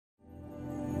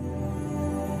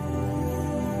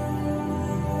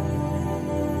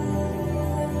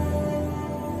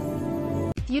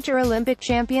future Olympic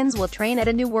champions will train at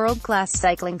a new world-class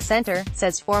cycling centre,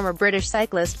 says former British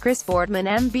cyclist Chris Boardman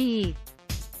MBE.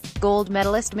 Gold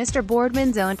medalist Mr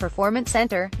Boardman's own performance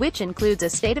centre, which includes a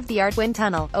state-of-the-art wind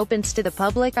tunnel, opens to the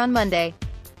public on Monday.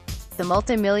 The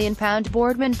multi-million-pound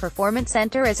Boardman Performance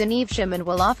Centre is in Evesham and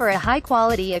will offer a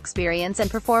high-quality experience and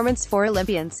performance for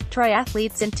Olympians,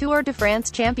 triathletes and Tour de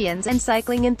France champions and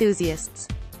cycling enthusiasts.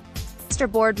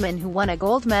 Mr Boardman, who won a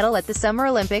gold medal at the Summer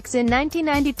Olympics in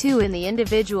 1992 in the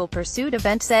individual pursuit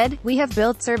event, said, "We have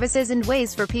built services and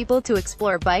ways for people to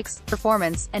explore bikes,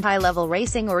 performance, and high-level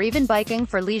racing or even biking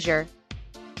for leisure.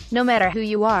 No matter who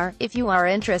you are, if you are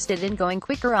interested in going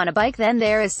quicker on a bike, then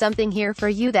there is something here for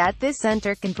you that this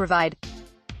center can provide."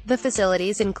 The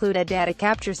facilities include a data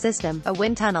capture system, a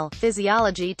wind tunnel,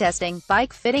 physiology testing,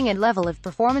 bike fitting and level of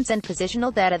performance and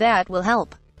positional data that will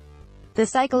help the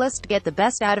cyclist get the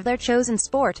best out of their chosen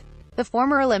sport. The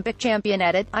former Olympic champion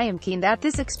added, "I am keen that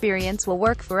this experience will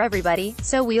work for everybody,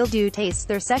 so we'll do taste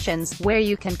their sessions, where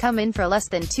you can come in for less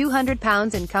than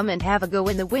 £200 and come and have a go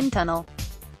in the wind tunnel.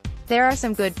 There are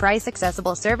some good price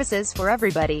accessible services for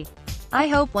everybody. I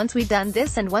hope once we've done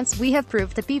this and once we have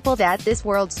proved to people that this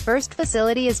world's first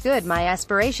facility is good, my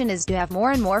aspiration is to have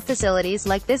more and more facilities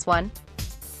like this one.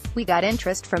 We got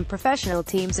interest from professional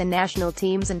teams and national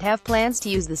teams and have plans to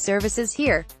use the services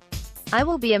here. I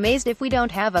will be amazed if we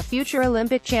don't have a future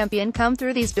Olympic champion come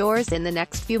through these doors in the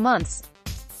next few months."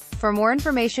 For more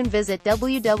information visit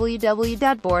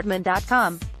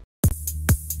www.boardman.com.